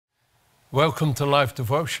Welcome to Life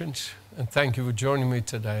Devotions, and thank you for joining me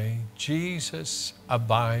today. Jesus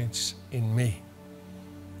abides in me.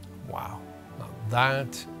 Wow, now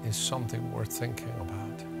that is something worth thinking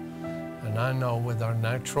about. And I know with our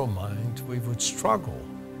natural mind we would struggle,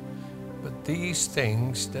 but these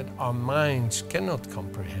things that our minds cannot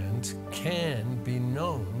comprehend can be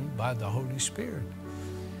known by the Holy Spirit.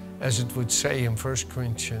 As it would say in 1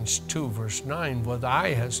 Corinthians 2 verse 9, what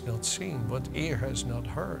eye has not seen, what ear has not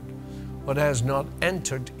heard, what has not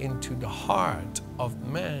entered into the heart of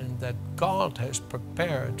man that God has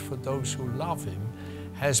prepared for those who love Him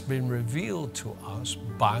has been revealed to us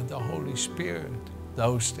by the Holy Spirit.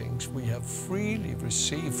 Those things we have freely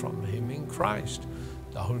received from Him in Christ.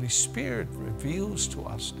 The Holy Spirit reveals to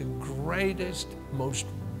us the greatest, most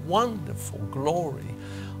wonderful glory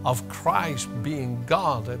of Christ being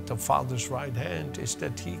God at the Father's right hand is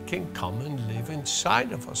that He can come and live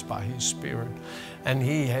inside of us by His Spirit. And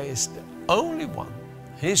He is the only one.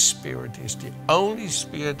 His Spirit is the only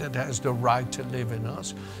Spirit that has the right to live in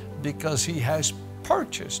us because He has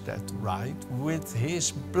purchased that right with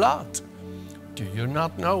His blood. Do you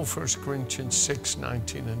not know 1 Corinthians 6,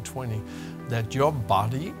 19 and 20, that your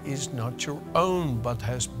body is not your own, but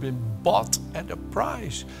has been bought at a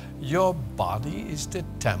price? Your body is the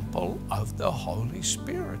temple of the Holy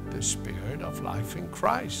Spirit, the Spirit of life in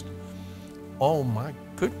Christ. Oh my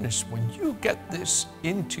goodness, when you get this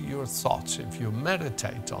into your thoughts, if you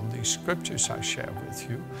meditate on these scriptures I share with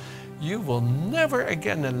you, you will never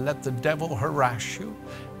again let the devil harass you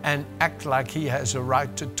and act like he has a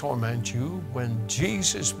right to torment you when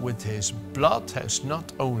Jesus with His blood has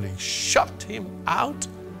not only shut him out,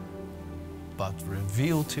 but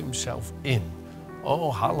revealed Himself in. Oh,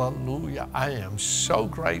 hallelujah. I am so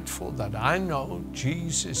grateful that I know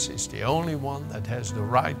Jesus is the only one that has the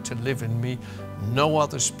right to live in me. No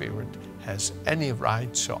other spirit has any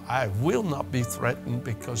right, so I will not be threatened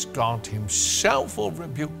because God Himself will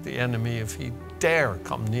rebuke the enemy if he dare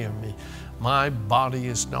come near me. My body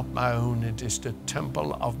is not my own. It is the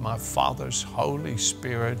temple of my Father's Holy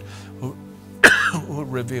Spirit who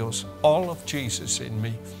reveals all of Jesus in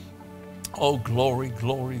me. Oh, glory,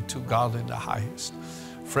 glory to God in the highest.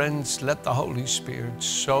 Friends, let the Holy Spirit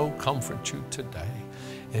so comfort you today.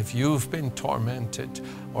 If you've been tormented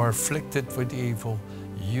or afflicted with evil,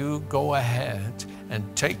 you go ahead and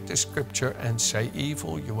take the scripture and say,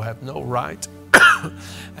 evil, you have no right.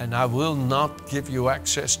 And I will not give you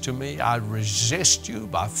access to me. I resist you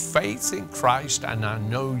by faith in Christ, and I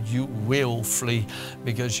know you will flee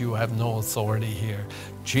because you have no authority here.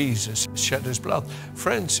 Jesus shed His blood.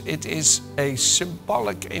 Friends, it is a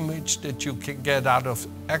symbolic image that you can get out of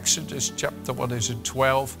Exodus chapter,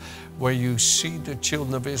 12, where you see the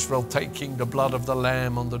children of Israel taking the blood of the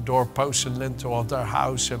lamb on the doorpost and lintel of their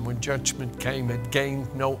house, and when judgment came, it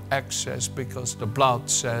gained no access because the blood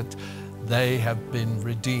said, they have been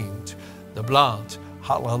redeemed. The blood,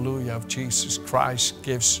 hallelujah, of Jesus Christ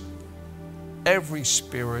gives every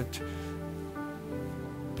spirit,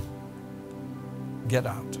 get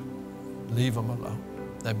out, leave them alone.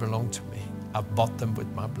 They belong to me. I've bought them with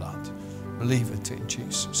my blood. Believe it in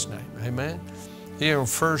Jesus' name, amen. Here in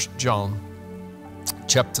 1 John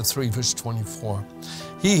chapter 3 verse 24,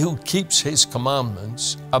 he who keeps His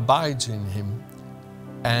commandments abides in Him,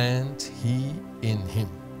 and He in him.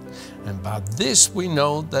 And by this we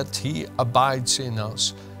know that He abides in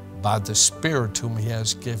us, by the Spirit whom He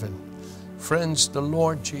has given. Friends, the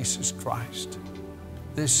Lord Jesus Christ,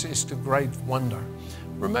 this is the great wonder.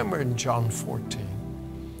 Remember in John 14,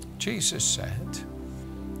 Jesus said,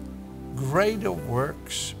 greater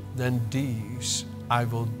works than these I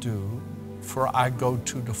will do, for I go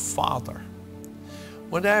to the Father.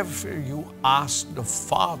 Whatever you ask the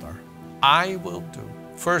Father, I will do.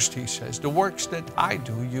 First, He says, the works that I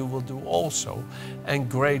do, you will do also, and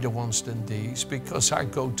greater ones than these, because I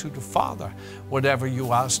go to the Father. Whatever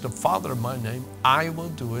you ask the Father in my name, I will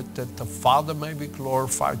do it, that the Father may be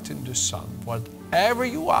glorified in the Son. Whatever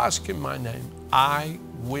you ask in my name, I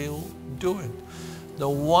will do it. The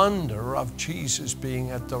wonder of Jesus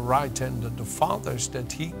being at the right hand of the Father is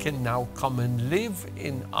that He can now come and live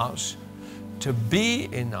in us, to be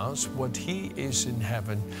in us what He is in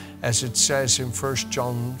heaven. As it says in 1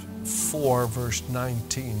 John 4 verse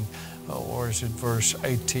 19, or is it verse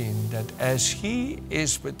 18, that as He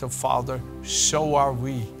is with the Father, so are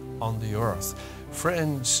we on the earth.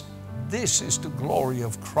 Friends, this is the glory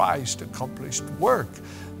of Christ's accomplished work,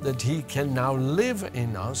 that He can now live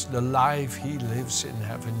in us the life He lives in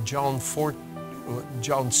heaven. John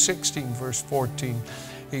 16 verse 14,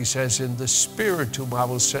 He says, in the Spirit whom I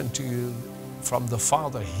will send to you from the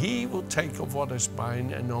Father. He will take of what is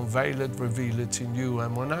mine and unveil it, reveal it in you.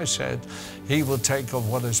 And when I said he will take of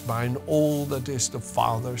what is mine, all that is the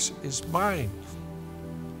Father's is mine.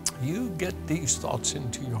 You get these thoughts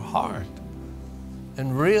into your heart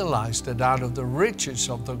and realize that out of the riches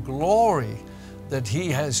of the glory that he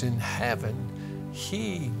has in heaven,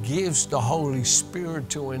 he gives the Holy Spirit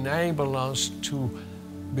to enable us to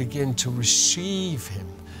begin to receive him.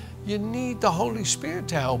 You need the Holy Spirit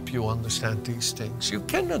to help you understand these things. You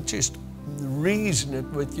cannot just reason it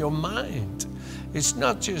with your mind. It's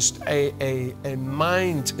not just a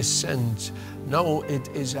mind assent. No, it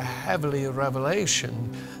is a heavenly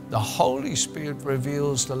revelation. The Holy Spirit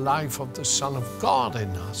reveals the life of the Son of God in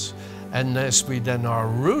us. And as we then are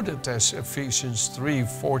rooted, as Ephesians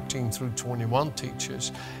 3:14 through 21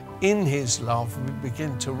 teaches, in his love, we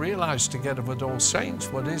begin to realize together with all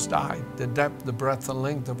saints what is the height, the depth, the breadth, and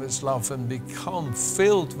length of his love, and become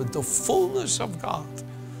filled with the fullness of God.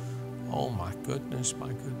 Oh my goodness,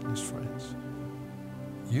 friends.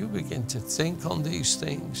 You begin to think on these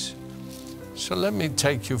things. So let me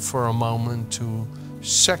take you for a moment to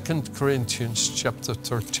 2 Corinthians chapter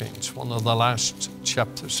 13. It's one of the last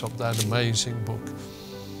chapters of that amazing book.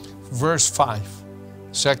 Verse 5.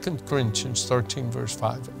 2 Corinthians 13, verse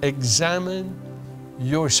 5. Examine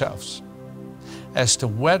yourselves as to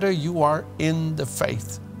whether you are in the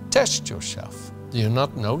faith. Test yourself. Do you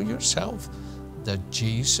not know yourself that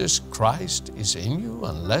Jesus Christ is in you,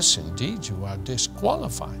 unless indeed you are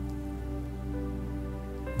disqualified?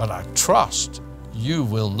 But I trust you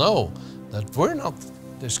will know that we're not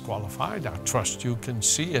disqualified. I trust you can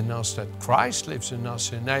see in us that Christ lives in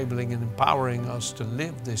us, enabling and empowering us to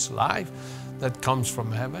live this life that comes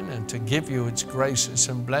from heaven and to give you its graces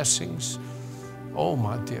and blessings. Oh,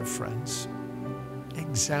 my dear friends,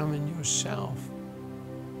 examine yourself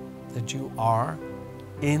that you are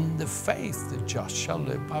in the faith. The just shall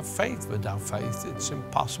live by faith. Without faith, it's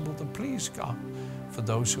impossible to please God. For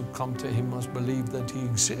those who come to him must believe that he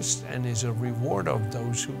exists and is a rewarder of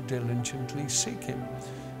those who diligently seek him.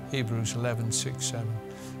 Hebrews 11:6-7.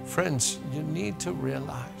 Friends, you need to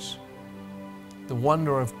realize the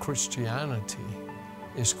wonder of Christianity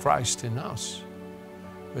is Christ in us.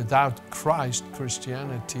 Without Christ,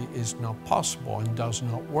 Christianity is not possible and does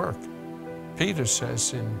not work. Peter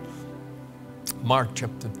says in Mark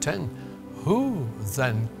chapter 10, who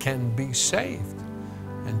then can be saved?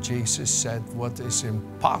 And Jesus said, what is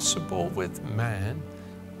impossible with man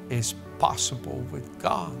is possible with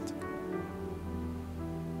God.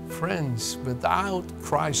 Friends, without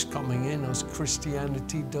Christ coming in us,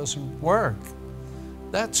 Christianity doesn't work.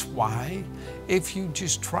 That's why if you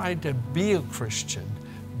just try to be a Christian,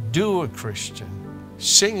 do a Christian,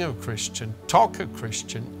 sing a Christian, talk a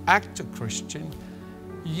Christian, act a Christian,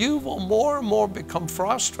 you will more and more become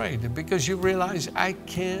frustrated because you realize, I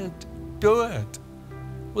can't do it.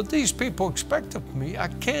 What these people expect of me, I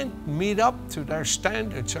can't meet up to their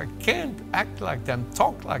standards. I can't act like them,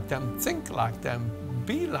 talk like them, think like them,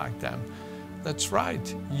 be like them. That's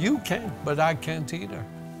right. You can't, but I can't either.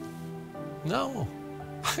 No,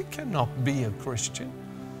 I cannot be a Christian.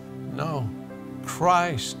 No,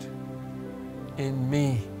 Christ in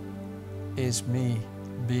me is me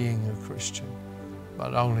being a Christian,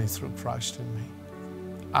 but only through Christ in me.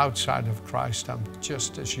 Outside of Christ, I'm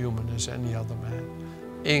just as human as any other man.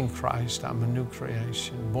 In Christ, I'm a new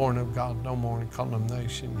creation, born of God, no more in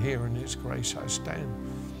condemnation. Here in his grace I stand.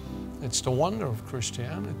 It's the wonder of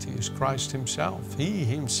Christianity, is Christ himself. He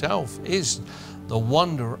himself is the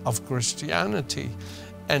wonder of Christianity.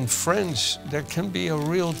 And friends, there can be a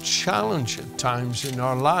real challenge at times in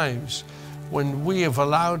our lives when we have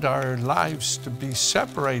allowed our lives to be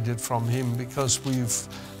separated from him because we've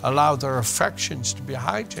allowed our affections to be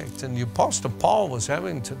hijacked. And the Apostle Paul was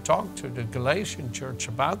having to talk to the Galatian church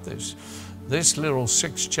about this. This little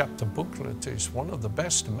 6-chapter booklet is one of the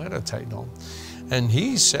best to meditate on. And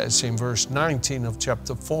he says in verse 19 of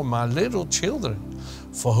chapter 4, my little children,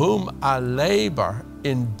 for whom I labor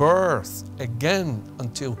in birth again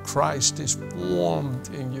until Christ is formed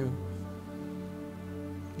in you.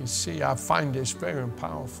 You see, I find this very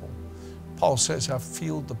powerful. Paul says, I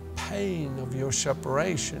feel the pain of your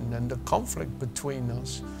separation and the conflict between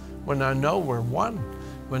us when I know we're one,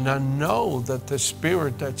 when I know that the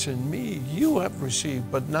Spirit that's in me, you have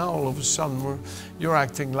received, but now all of a sudden you're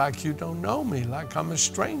acting like you don't know me, like I'm a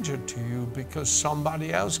stranger to you because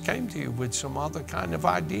somebody else came to you with some other kind of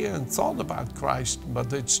idea and thought about Christ,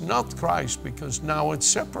 but it's not Christ because now it's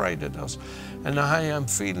separated us. And I am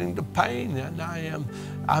feeling the pain, and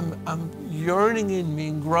I'm yearning in me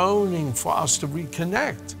and groaning for us to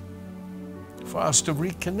reconnect,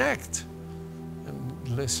 And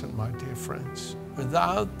listen, my dear friends,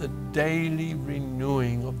 without the daily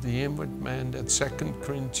renewing of the inward man that 2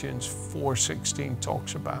 Corinthians 4:16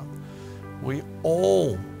 talks about, we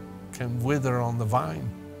all can wither on the vine.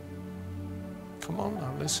 Come on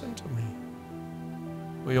now, listen to me.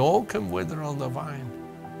 We all can wither on the vine.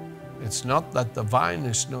 It's not that the vine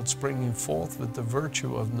is not springing forth with the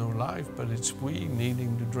virtue of new life, but it's we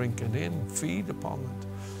needing to drink it in, feed upon it.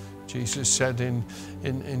 Jesus said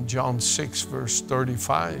in John 6, verse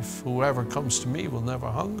 35, whoever comes to me will never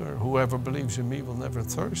hunger. Whoever believes in me will never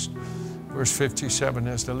thirst. Verse 57,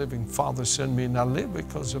 as the living Father sent me, and I live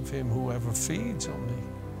because of him. Whoever feeds on me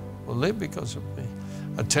will live because of me.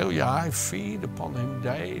 I tell you, I feed upon him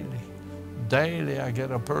daily. Daily I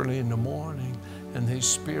get up early in the morning, and his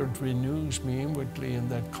Spirit renews me inwardly in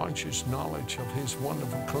that conscious knowledge of his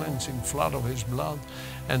wonderful cleansing flood of his blood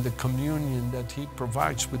and the communion that he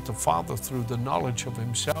provides with the Father through the knowledge of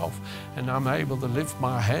himself. And I'm able to lift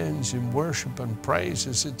my hands in worship and praise,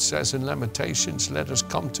 as it says in Lamentations, let us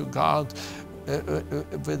come to God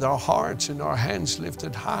with our hearts and our hands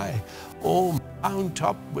lifted high. Oh, mount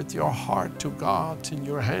up with your heart to God and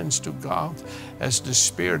your hands to God, as the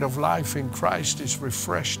Spirit of life in Christ is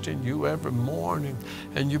refreshed in you every morning,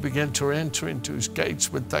 and you begin to enter into his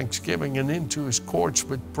gates with thanksgiving and into his courts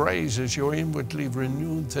with praise, as you're inwardly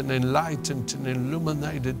renewed and enlightened and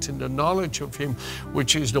illuminated in the knowledge of him,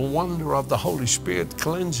 which is the wonder of the Holy Spirit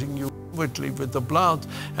cleansing you inwardly with the blood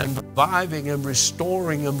and reviving and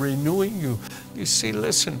restoring and renewing you. You see,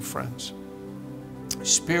 listen, friends,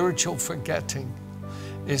 spiritual forgetting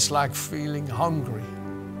is like feeling hungry.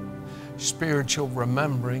 Spiritual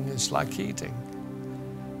remembering is like eating.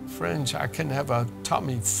 Friends, I can have a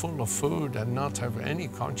tummy full of food and not have any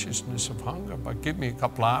consciousness of hunger, but give me a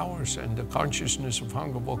couple of hours and the consciousness of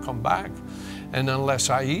hunger will come back. And unless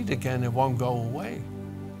I eat again, it won't go away.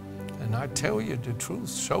 And I tell you the truth,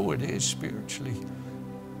 so it is spiritually.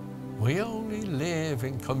 We only live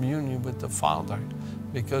in communion with the Father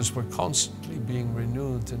because we're constantly being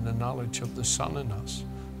renewed in the knowledge of the Son in us.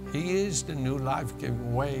 He is the new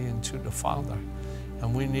life-giving way into the Father.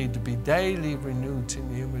 And we need to be daily renewed in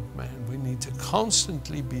the inward man. We need to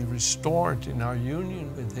constantly be restored in our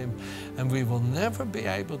union with him. And we will never be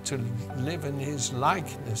able to live in his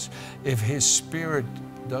likeness if his Spirit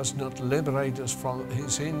does not liberate us from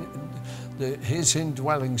his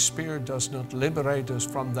indwelling Spirit does not liberate us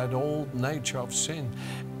from that old nature of sin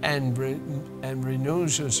and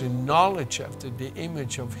renews us in knowledge after the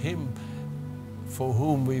image of him for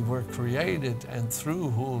whom we were created and through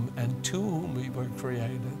whom and to whom we were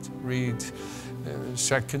created. Read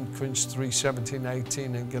 2 Corinthians 3:17,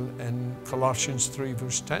 18 and Colossians 3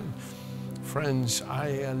 verse 10. Friends, I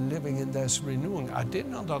am living in this renewing. I did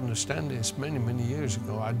not understand this many, many years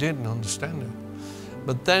ago. I didn't understand it.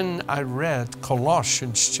 But then I read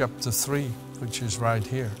Colossians chapter 3, which is right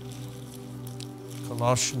here.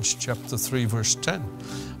 Colossians chapter 3, verse 10.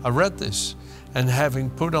 I read this. And having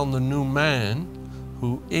put on the new man,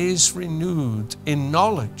 who is renewed in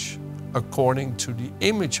knowledge, according to the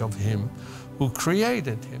image of him who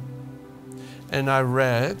created him. And I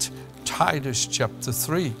read Titus chapter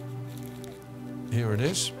 3. Here it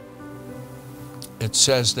is. It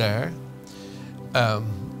says there,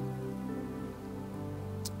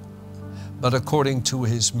 but according to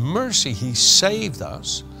his mercy, he saved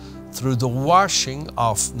us through the washing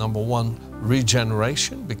of, number one,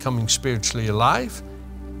 regeneration, becoming spiritually alive,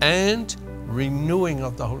 and renewing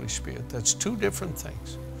of the Holy Spirit. That's two different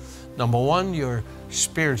things. Number one, you're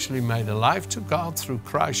spiritually made alive to God through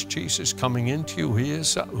Christ Jesus coming into you,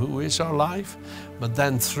 who is our life. But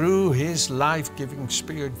then through his life-giving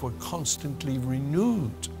Spirit, we're constantly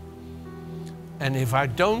renewed. And if I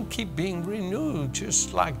don't keep being renewed,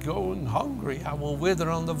 just like going hungry, I will wither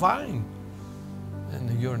on the vine.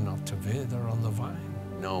 And you're not to wither on the vine.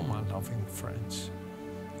 No, my loving friends.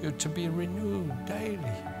 You're to be renewed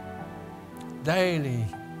daily. Daily,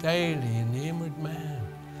 daily in the inward man.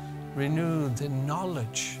 Renewed in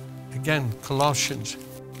knowledge. Again, Colossians.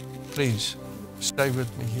 Please stay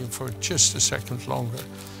with me here for just a second longer.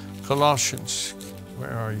 Colossians,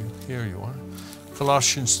 where are you? Here you are.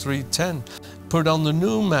 Colossians 3:10. Put on the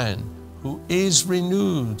new man who is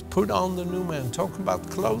renewed. Put on the new man. Talk about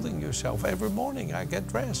clothing yourself. Every morning I get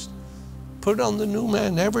dressed. Put on the new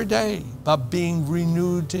man every day by being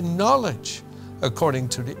renewed in knowledge according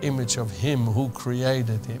to the image of him who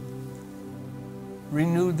created him.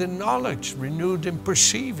 Renewed in knowledge, renewed in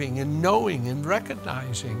perceiving and knowing and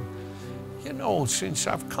recognizing. You know, since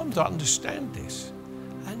I've come to understand this,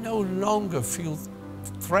 I no longer feel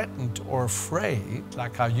threatened or afraid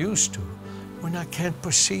like I used to when I can't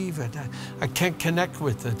perceive it. I can't connect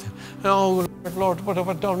with it. Oh, Lord, what have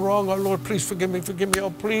I done wrong? Oh, Lord, please forgive me, forgive me.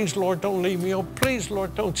 Oh, please, Lord, don't leave me. Oh, please,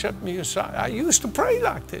 Lord, don't set me aside. I used to pray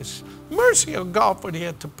like this. Mercy of God, what he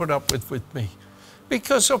had to put up with me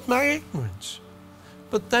because of my ignorance.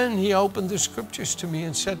 But then he opened the scriptures to me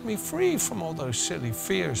and set me free from all those silly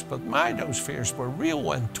fears. But those fears were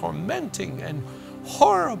real and tormenting and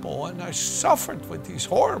horrible. And I suffered with these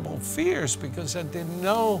horrible fears because I didn't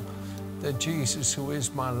know that Jesus, who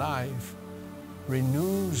is my life,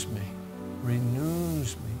 renews me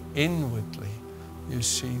inwardly. You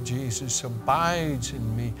see, Jesus abides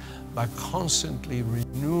in me by constantly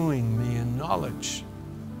renewing me in knowledge.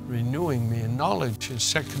 Renewing me in knowledge. In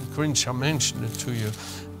 2 Corinthians, I mentioned it to you,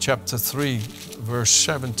 chapter 3, verse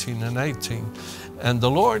 17 and 18. And the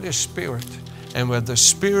Lord is Spirit, and where the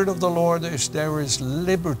Spirit of the Lord is, there is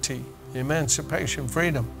liberty, emancipation,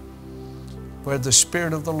 freedom. Where the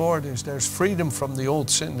Spirit of the Lord is, there's freedom from the old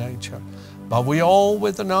sin nature. But we all,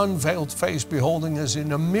 with an unveiled face, beholding as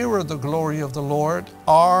in a mirror the glory of the Lord,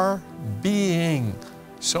 are being,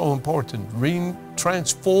 so important,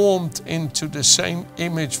 transformed into the same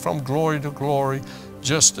image from glory to glory,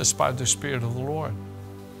 just as by the Spirit of the Lord.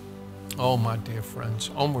 Oh, my dear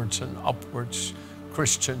friends, onwards and upwards,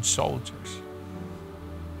 Christian soldiers.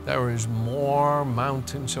 There is more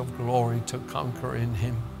mountains of glory to conquer in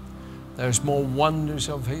Him. There's more wonders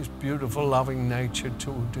of His beautiful, loving nature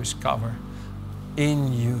to discover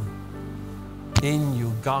in you. In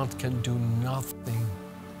you, God can do nothing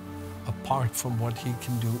apart from what He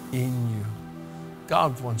can do in you.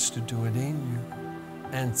 God wants to do it in you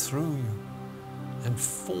and through you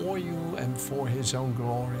and for His own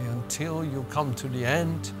glory until you come to the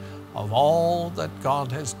end of all that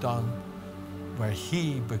God has done, where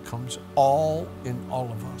He becomes all in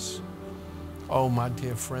all of us. Oh, my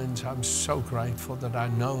dear friends, I'm so grateful that I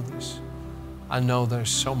know this. I know there's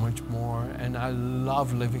so much more, and I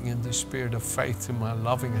love living in the spirit of faith to my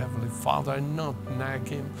loving Heavenly Father and not nag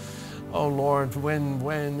Him. Oh, Lord,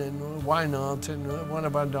 when, and why not, and what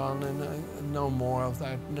have I done, and no more of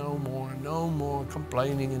that, no more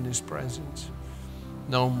complaining in His presence.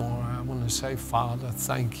 No more. I want to say, Father,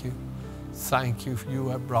 thank you. Thank you, you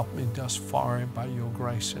have brought me thus far by your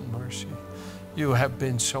grace and mercy. You have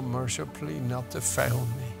been so mercifully not to fail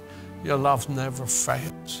me. Your love never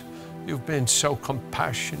fails. You've been so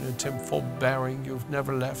compassionate and forbearing. You've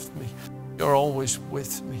never left me. You're always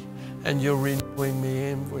with me. And you're renewing me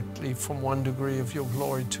inwardly from one degree of your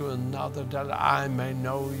glory to another, that I may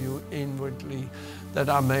know you inwardly, that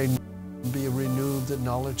I may be renewed the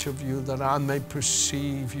knowledge of you, that I may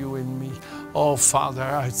perceive you in me. Oh, Father,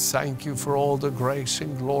 I thank you for all the grace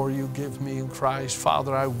and glory you give me in Christ.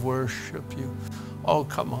 Father, I worship you. Oh,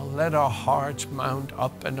 come on, let our hearts mount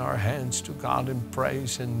up and our hands to God in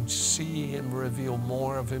praise and see Him reveal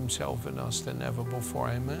more of Himself in us than ever before.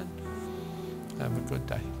 Amen. Have a good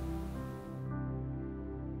day.